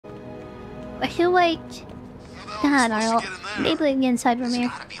I feel like... I don't know. Maybe I can get inside from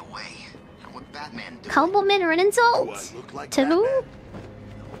here. Compliment or an insult? To who?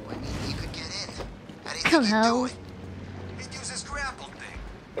 Hello.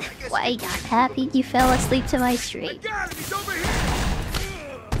 Why, I'm happy you fell asleep to my stream.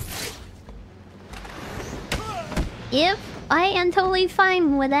 Yep, I am totally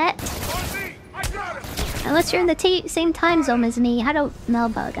fine with that. Unless you're in the same time zone as me, I don't know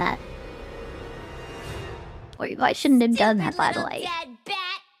about that. Or I shouldn't have done that, by the way.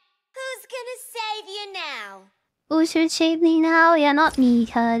 Who's gonna save you now? Who should save me now? Yeah, not me,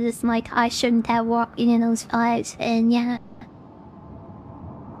 cause like I shouldn't have walked in those vibes, and yeah.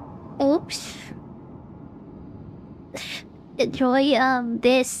 Oops. Enjoy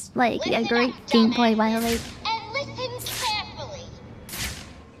this like a great gameplay, by the way. And listen carefully.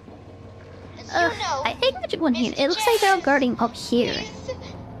 I hate which one here. It looks like they're all guarding up here.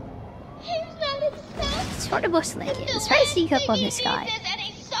 Sort of looks like it. Let's try to sneak up on this guy.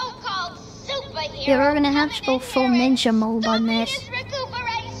 Yeah, we're gonna have to go full ninja mode on this.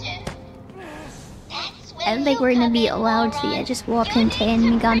 I don't think we're gonna be allowed to just walk into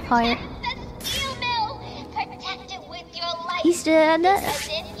enemy gunfire. He's dead.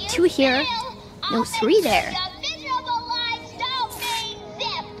 2 here. No, 3 there.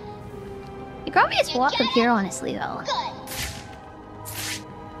 You probably just walk up here, honestly, though.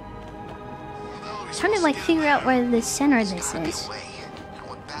 I'm trying to like figure out where the center of this is.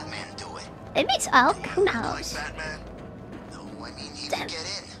 Maybe it's Alk? Who knows? Damn.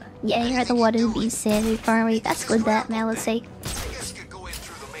 Yeah, you're the one who beats Sandy for me. That's good, Batman, let's say.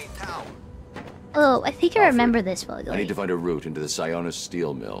 Oh, I think I remember this one. I need to find a route into the Sionis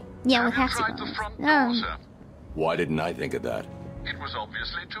steel mill. Yeah, we have to. Why didn't I think of that? It was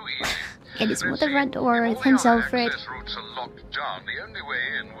obviously too easy. It is with the front door with himself, Fred. Access routes are locked down. The only way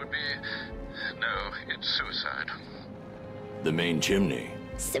in would be... No, it's suicide. The main chimney.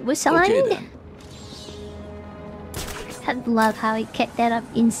 Suicide? Okay, then. I love how he kept that up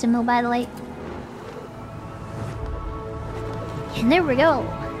instantly, by the way. And there we go.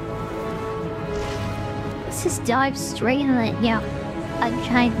 Let's just dive straight in it. Yeah, a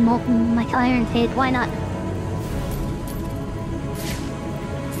giant molten like iron head. Why not?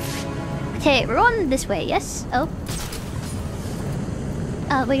 Okay, we're on this way. Yes. Oh.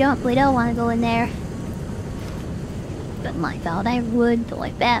 We don't want to go in there. But my God, I would. But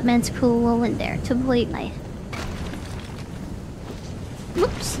like Batman's cool in there completely.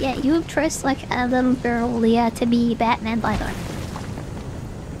 Oops, yeah, you dressed like a little girl, yeah, to be Batman, by the way.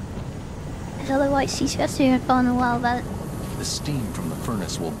 Otherwise, she's just here fun a while about it. The steam from the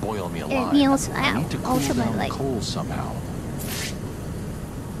furnace will boil me alive. I need to cool down coal somehow.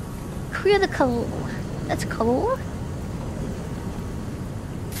 Clear the coal. That's coal?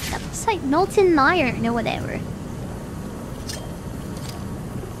 That looks like molten iron or whatever.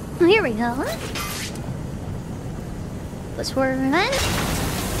 Here we go. That's where we're at.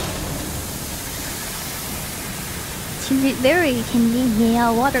 Very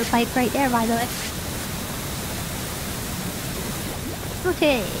convenient water pipe right there, by the way.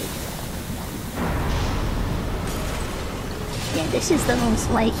 Okay. Yeah, this is the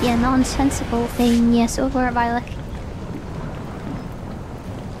most like nonsensical thing so far, by like.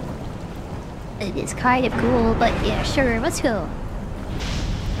 It is kind of cool, but yeah, sure, let's go.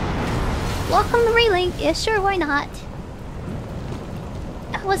 Walk on the railing. Yeah, sure, why not?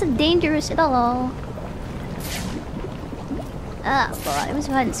 That wasn't dangerous at all. Oh boy, it was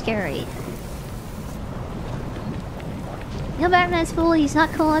fun and scary. No, Batman's fool, he's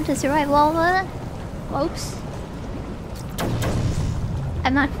not cool enough to survive lava. Oops.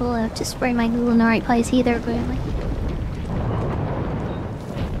 I'm not cool enough to spray my glue in the right place either, apparently.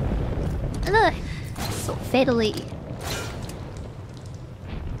 Ugh. So fatally.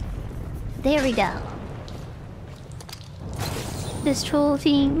 There we go. This troll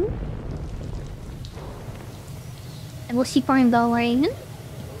thing. And we'll keep on going.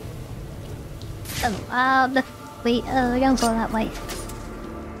 Oh, wait, don't go that way.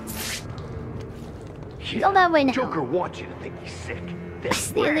 Go that way now. Joker wants you to think he's sick.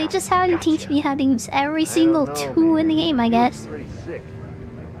 They just had to teach me how to use every single tool in the game, I guess.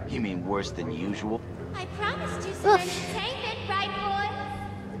 You mean worse than usual? I promised you some entertainment, right,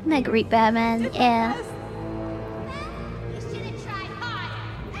 boys? I'm a great Batman, yeah. You should have tried harder.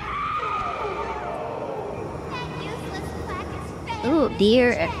 That useless plaque is fake. Oh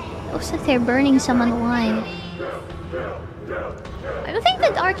dear. Looks like they're burning someone alive. I don't think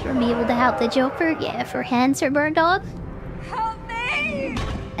the Dark will be able to help the Joker. Yeah, if her hands are burned off. Help me!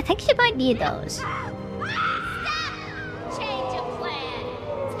 I think she might need those. Stop! Change of plan.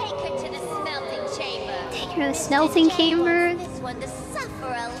 Take her to the You're a smelting chamber. This one to suffer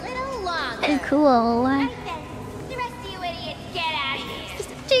a little longer. And cool. Right then. The rest of you idiots get out of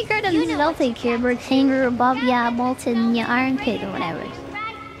here. Secret of the smelting chamber, chamber above, yeah, molten, yeah, iron pit or whatever.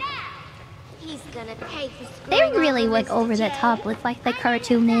 Right now. He's gonna pay for They screwing really over went Mr. over the J. top with like the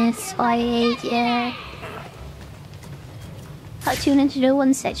cartoonist, like, yeah. Cartoon into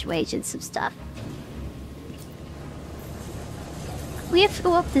doing situations, some stuff. We have to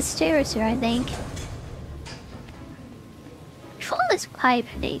go up the stairs here, I think. Control this pipe,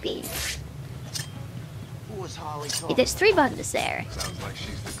 maybe. Who was Harley Hey, talking? there's 3 buttons there. Sounds like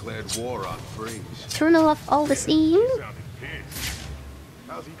she's declared war on freeze. Turn off all the steam.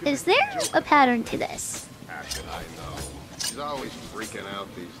 How's he Is there a pattern to this? How should I know? She's always freaking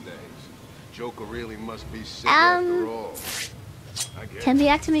out these days. Joker really must be sick after all. I guess. Can be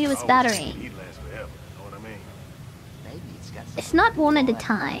activated with battery. He'd last forever, know what I mean? Maybe it's got It's not one at a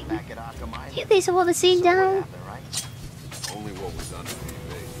time. back at Arkham Island. Take these all the seed down. Only what was on the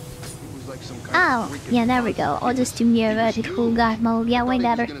TV. It was like some kind Oh, of freaking yeah, there we go. I'll just do near vertical guard mode. Yeah, way Thought he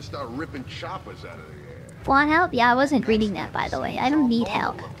was better. gonna start ripping choppers out of the air. Want help? Yeah, I wasn't reading that, by the way. I don't need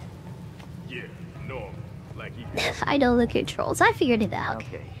help. Yeah, no. Like he I know the controls. I figured it out.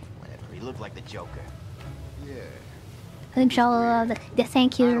 Okay, whatever. He looked like the Joker. Yeah. Control,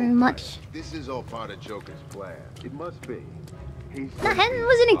 thank you very much. This is all part of Joker's plan. It must be. He's No, it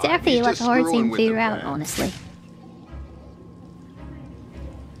wasn't exactly he's what just the hard screwing thing to with the figure out, plan. honestly.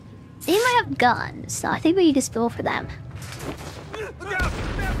 They might have guns, so I think we just go for them.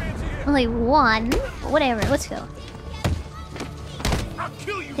 Only one. Whatever, let's go.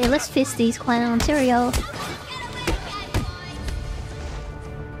 Okay, let's fist these clown Ontario.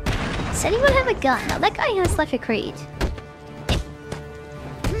 Does anyone have a gun? No, that guy has like a crate.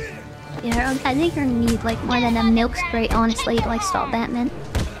 Yeah, I think you're gonna need like more than a milk spray, honestly, to like stop Batman.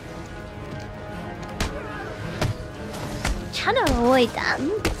 Trying to avoid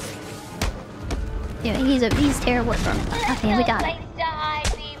them. Yeah, he's terrible from it. Okay, we got it.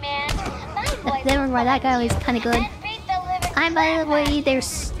 Never mind, that guy was kind of good. Hi, by the way, there's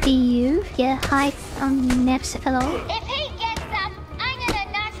Steve. Yeah, hi, Neps, hello. If he gets up, I'm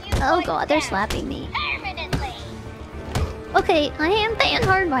gonna knock you Oh boys god, they're down slapping me. permanently. Okay, I am playing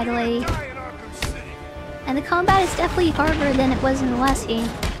hard, by the way. And the combat is definitely harder than it was in the last game.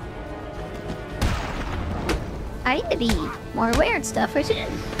 I need to be more aware and stuff, right? Yeah,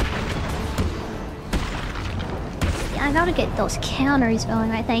 I gotta get those counters going,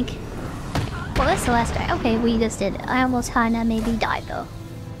 I think. Well, that's the last time. Okay, we just did it. I almost kinda maybe died, though.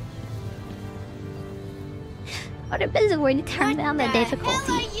 What a busy way to turn down the difficulty. What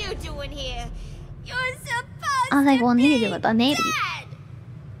the hell are you doing here? You're supposed I was like, to well, I need to be do it, but maybe. dead.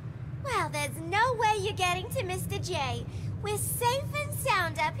 Well, there's no way you're getting to Mr. J. We're safe and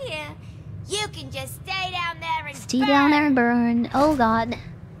sound up here. You can just stay down there and Stay down there and burn. Oh god.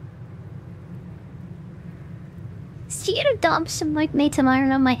 See you to dump some like made some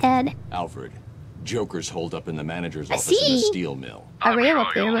iron on my head. Alfred, Joker's holed up in the manager's I office in the see. steel mill. A rail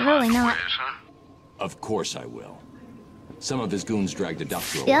up there, but really not. Of course I will. Some of his goons dragged a duck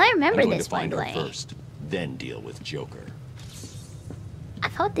thrower. Yeah, I remember I'm going this, to by find the her way. first, then deal with Joker. I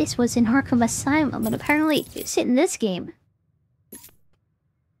thought this was in Arkham Asylum, but apparently it's in this game.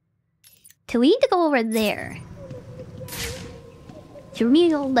 Do we need to go over there? To me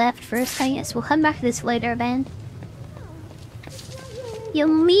go left first, I guess. We'll come back to this later, then. You'll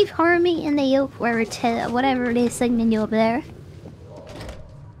leave Harmony in the yoke where it's whatever it is signaling you up there.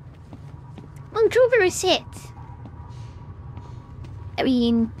 Vtuber is it. I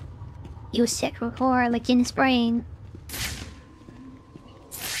mean, you sick before, like in his brain.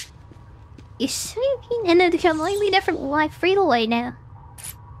 You're speaking in a completely different life free-to-play now.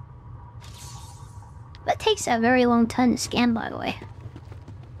 That takes a very long time to scan, by the way.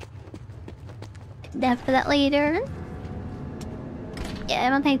 That for that later. Yeah, I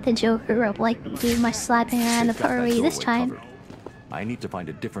don't think the Joker will like me do my slapping around the They've got that party this doorway time. covered. I need to find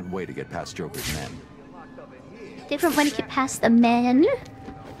a different way to get past Joker's men. Different way to get past the men.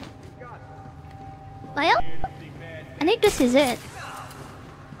 Well, I think this is it.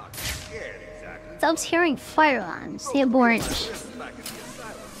 Stops hearing firearms. They have orange.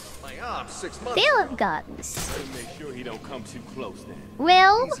 They have guns. Make sure he don't come too close then.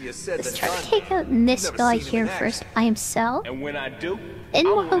 Well, Easier said let's than try to done. take out this Never guy seen him here in first action. by himself. And when I do, Then I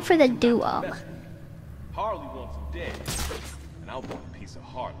we'll want go for the him to duo. mess. Harley wants him dead, and I want a piece of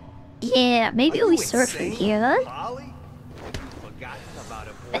Harley. Yeah, maybe we search from here. Harley? Forgotten about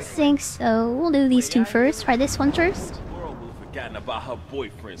a I think so. We'll do these two first. Try this one first. The world will have forgotten about her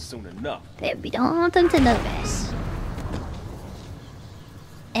boyfriend soon enough. There, we don't want them to know this.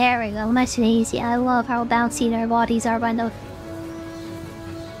 There we go, nice and easy. I love how bouncy their bodies are by the...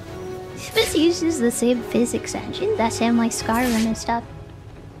 This uses the same physics engine that's in like Skyrim and stuff.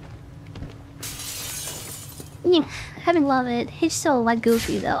 Yeah, I love it. It's so like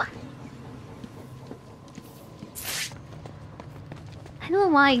goofy though. I don't know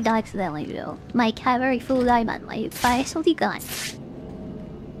why I accidentally though. My very full diamond, like by salty gun.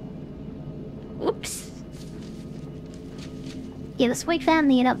 Oops. Yeah, let's wake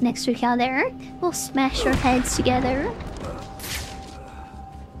family it up next to each other. We'll smash our heads together.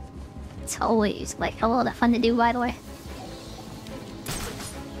 It's always like a lot of fun to do, by the way.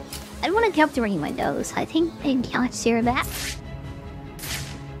 I don't want to jump through any windows. I think they can't hear that.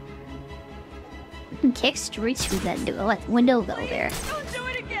 We can kick straight through that door. Let the window go there. Don't do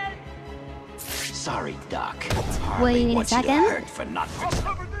it again. Sorry, Doc. Wait a second. Hurt for not fixing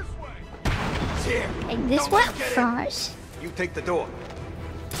it. Here. Take this one first. You take the door.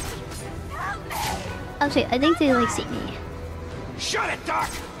 Actually, I think they like see me. Shut it, Doc!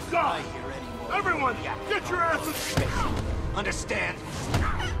 Go! Everyone, get your asses! Understand?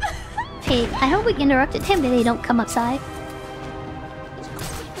 Hey, I hope we interrupted him, but they don't come outside.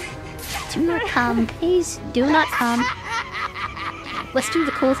 Do not come, please. Do not come. Let's do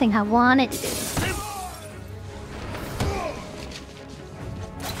the cool thing I wanted to do.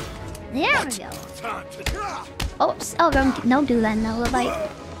 There we go. Oops. Oh, don't do that now. Like,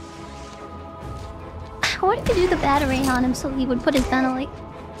 I wanted to do the battery on him so he would put his gun away.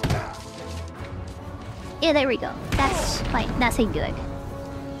 Yeah, there we go. That's fine. That's a good.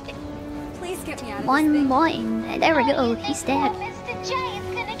 Please get me out of One point. There we go. He's dead. Mr. J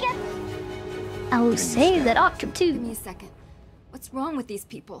is gonna get... I will save the doctor Give me too. a second. What's wrong with these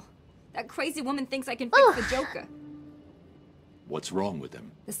people? That crazy woman thinks I can fix the Joker. What's wrong with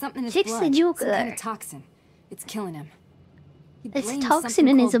him? There's something in his Fix blood. the Joker. Some kind of toxin. It's killing him. He There's blames toxin something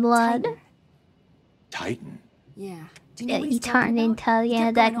in his called blood. Titan. Titan? Yeah. Do you know Yeah, what he he's talking turned about? into He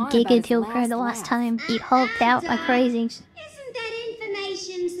kept that going on Giga about his Joker the last laugh. time. He hulked out like crazy. Isn't that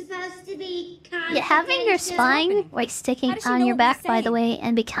information supposed to be Yeah, having your spine like sticking How does she on know your what we're back, by the saying? way,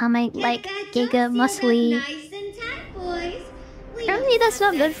 and becoming like Giga muscly. Apparently that's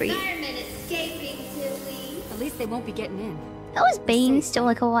not good for you. At least they won't be getting in. How is Bane still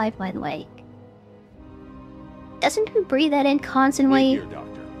like alive, by the way? Doesn't he breathe that in Wait constantly? here, Doctor.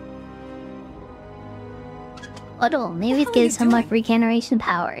 Although, maybe it What the hell are gives you him like doing? regeneration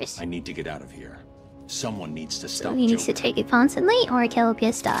powers. I need to get out of here. Someone needs to So stop he needs to Joker. take it constantly, or he'll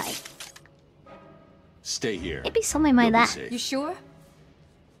just die. Stay here. Maybe something like You'll be that. safe. You sure?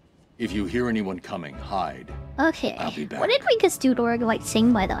 If you hear anyone coming, hide. Okay. I'll be back. What did we just do to like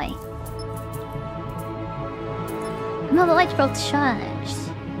sing, by the way? No, the lights broke charged.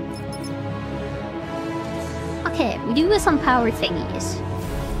 Okay, we do some power thingies.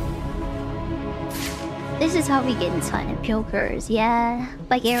 This is how we get inside of Joker's, yeah,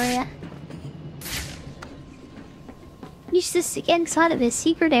 like area. Use this to get inside of his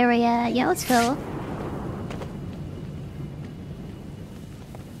secret area. Yeah, let's go.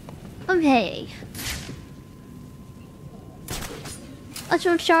 Okay.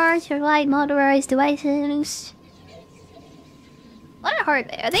 Let's charge your light motorized devices. What a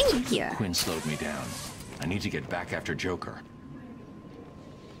hard are they here? Quinn slowed me down. I need to get back after Joker.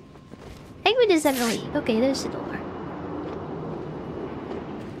 I think we just have to leave. Okay, there's the door.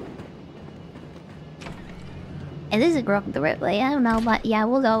 And this is broken the right way. I don't know, but yeah,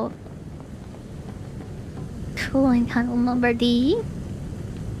 we'll go. Cooling tunnel number D.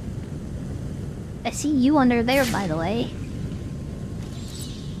 I see you under there, by the way.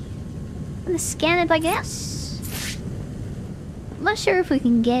 I'm gonna scan it, I guess. I'm not sure if we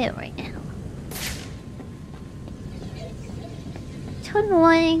can get it right now. Tunnel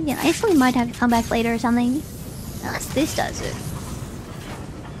line. Yeah, I guess we might have to come back later or something. Unless this does it.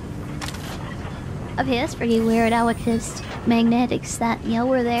 Okay, that's pretty weird. I would just magnetics that, you know,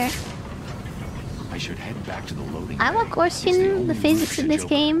 we're there. I should head back to the loading I will bay. It's question only the physics route of to this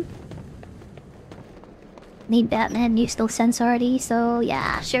Joker. game. Need Batman use no sense already, so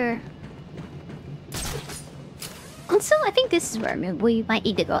yeah, sure. Also, I think this is where we might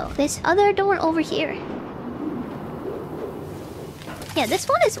need to go. This other door over here. Yeah, this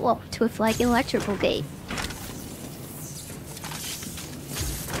one is locked with like electrical gate.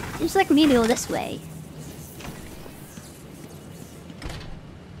 Seems like we need to go this way.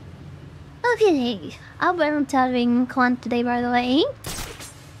 Okay, I hope everyone's having fun today, by the way.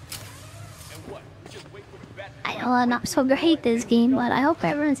 I know I'm not so great this game, but I hope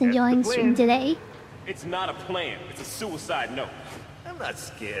everyone's enjoying the stream today. It's not a plan. It's a suicide note. I'm not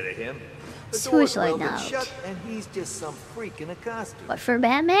scared of him. Seriously, no. And he's just some freak in a costume. But for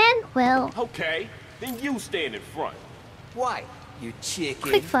Batman, well... Okay, then you stand in front. Why, you chicken?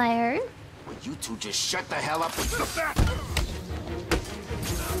 Quick fire. Will you two just shut the hell up with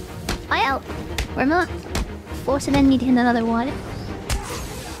Well, we're not forcing enemy to hit another one.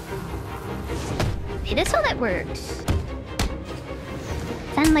 Hey, that's how that works.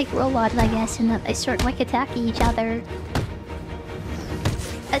 Kind of like robots, I guess, in that they sort of like attacking each other.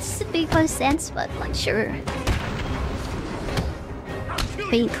 That's the big one sense, but like sure.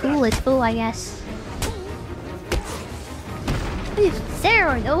 Being cool is cool, I guess.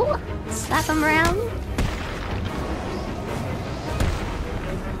 There we go. Slap him around.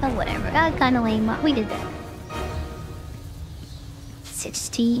 Oh, whatever. Got kind of lame, but we did that.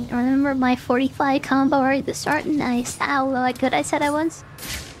 16. Remember my 45 combo right at the start? Nice. How like good I said I was?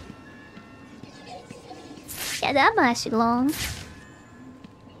 Yeah, that lasted long.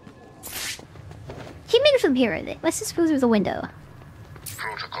 He made it from here, I think. Let's just go through the window.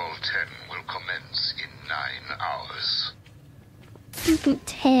 Protocol 10 will commence in 9 hours.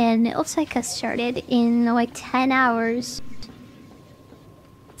 10. It looks like I started in like 10 hours.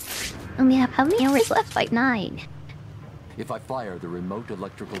 And we have how many hours left? Like 9. If I fire the remote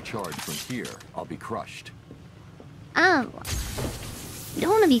electrical charge from here, I'll be crushed. Oh. You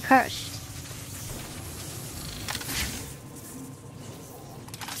don't want to be crushed.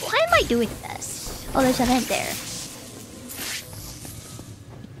 Why am I doing this? Oh, there's a vent there.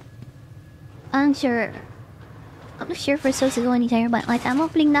 I'm sure. I'm not sure if we're supposed to go anywhere, but like I'm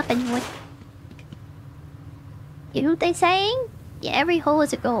opening up and what? You know what they're saying? Yeah, every hole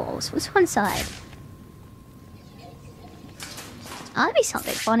is a goal. So what's one side? Ought to be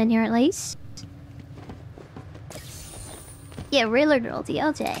something fun in here at least. Yeah, Riddler Girl,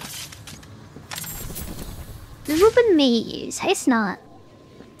 DLJ. The Ruben Maze. Hey, it's not.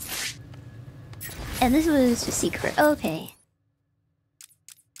 And this was a secret. Okay.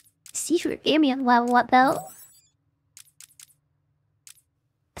 Secret gave me a level up though.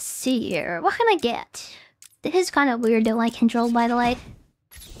 Let's see here. What can I get? This is kind of weird to like control, by the way.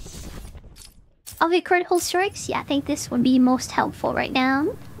 I'll be critical strikes. Yeah, I think this would be most helpful right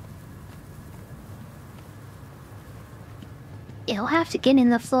now. You'll have to get in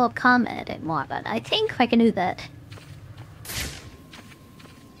the flow of combat a bit more, but I think I can do that.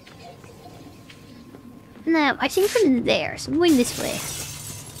 No, I think from there, so I'm going this way.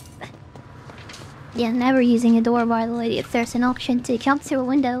 Yeah, never using a door, by the way, if there's an option to jump through a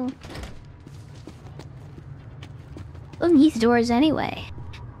window. Who needs doors anyway?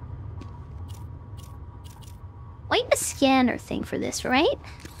 Wait, a scanner thing for this, right?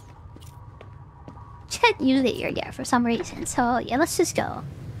 Can't use it here yet for some reason, so yeah, let's just go.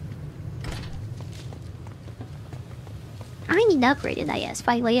 I need to upgrade it, I guess,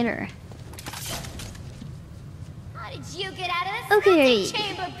 by later. How did you get out of the Okay.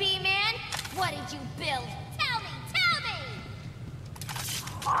 chamber, B-Man? What did you build? Tell me, tell me!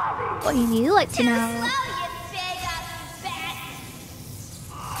 What do you like to know? Slow, you big ugly bat!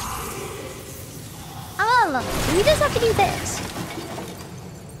 Oh, look, we just have to do this.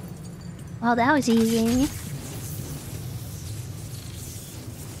 Well, that was easy.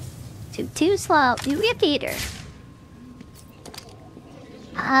 Too slow. You repeater.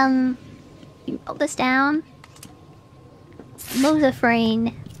 You pull this down. Move the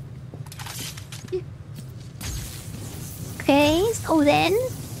frame. Okay, so then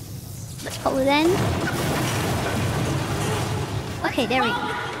let's pull it in. Okay, there we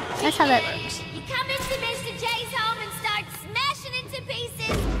go. That's how that works. You come into Mr. J's home and start smashing into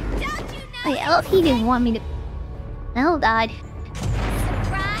pieces. Don't you know? Wait, I love he didn't want me to. No, died.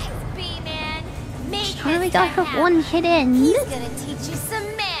 Surprise, B-Man. Make Charlie Mr. got her happy. one hit in. He's gonna teach you some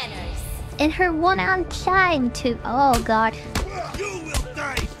manners. And her one on time too. Oh god. You will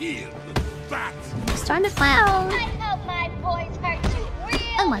die here, bat. Starting to clown. I hope my boys hurt you real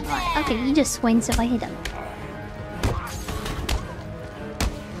Oh my god. Okay, he just swings if I hit him.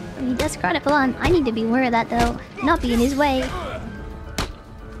 He does got it on. I need to be aware of that though. Not be in his way.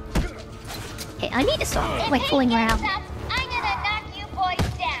 Okay, I need to stop like fooling around. I'm gonna knock you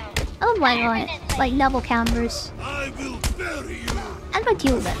boys down. Oh my god. Like double counters. I will bury you. How do I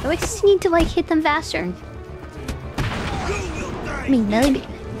deal with that? Do I just need to like hit them faster? You will die. I mean, maybe.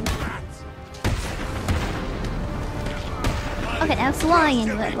 Bat. Okay, that's lying,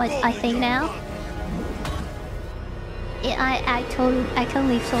 but like I think now. Yeah, I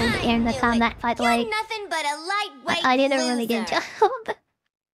totally sold in the combat fight. You're Like nothing but a lightweight I did a really good loser. job.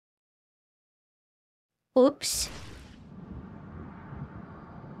 Oops.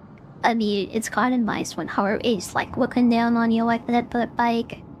 I mean, it's kind of nice when horror is like looking down on you like that, but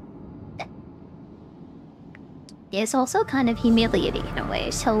like, It's also kind of humiliating in a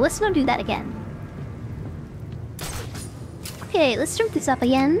way, so let's not do that again. Okay, let's start this up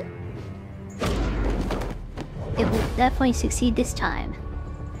again. It will definitely succeed this time.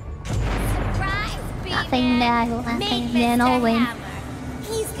 Surprise, Nothing that will happen, then I'll win.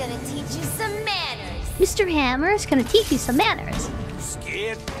 He's gonna teach you some manners. Mr. Hammer's gonna teach you some manners.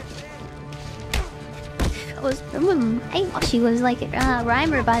 Scared? I thought she was like a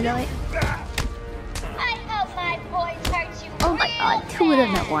rhymer, by the way. I hope my voice hurts you. Oh my god, two of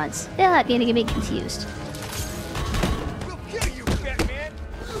them at once. Yeah, getting a bit confused. We'll kill you, Batman!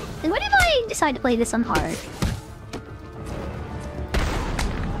 And what if I decide to play this on hard?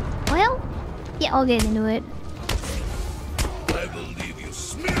 Well, yeah, I'll get into it. I believe you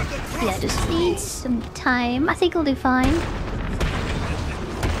smeared the Yeah, just need some time. I think I'll do fine.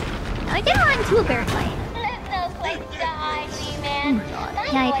 I get on to a bear fight. Let those legs behind me, man. Oh my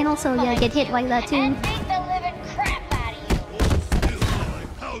god. Yeah, I can also get hit like that too. And beat the living crap out of you. still while I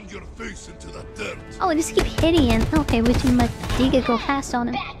pound your face into the dirt. Oh, I just keep hitting him. Okay, which means my Giga go fast on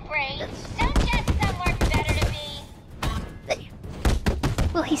him. Back brains. Don't get somewhere better to be.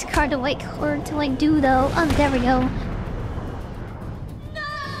 Well, he's hard to do though. Oh, there we go. No!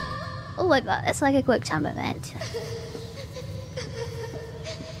 Oh my god, that's like a quick time event.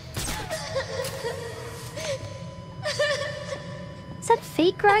 Is that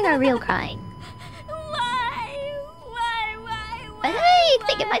fake crying or real crying? Why? I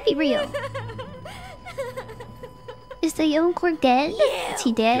think it might be real. Is the young Cork dead? Is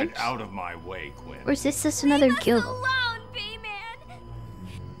he dead? Get out of my way, Gwen. Or is this just another guild? Alone, B-Man.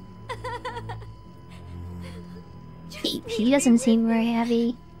 He doesn't seem very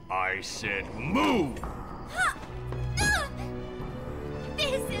happy. I said move!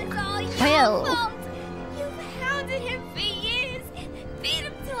 This is all your Well. fault. You've hounded him for years, beat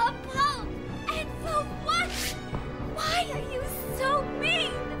him to a pulp, and for what? Why are you so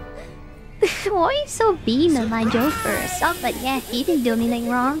mean? Why are you so mean to my Joker? Stop that, yeah, he didn't do anything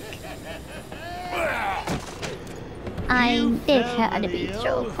wrong. I did have to be the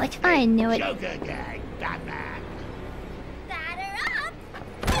joke. Like, I knew it. Batter up.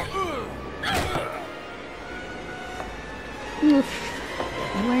 Oof.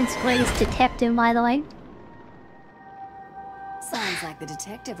 The world's greatest detective, by the way. Sounds like the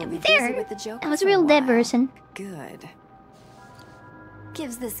detective will be There. busy with the Joker. That was a for real dead while. person. Good.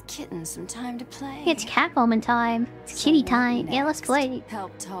 Gives this kitten some time to play. It's Catwoman time. It's kitty time. Yeah, let's play.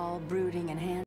 Help tall, brooding, and handsome.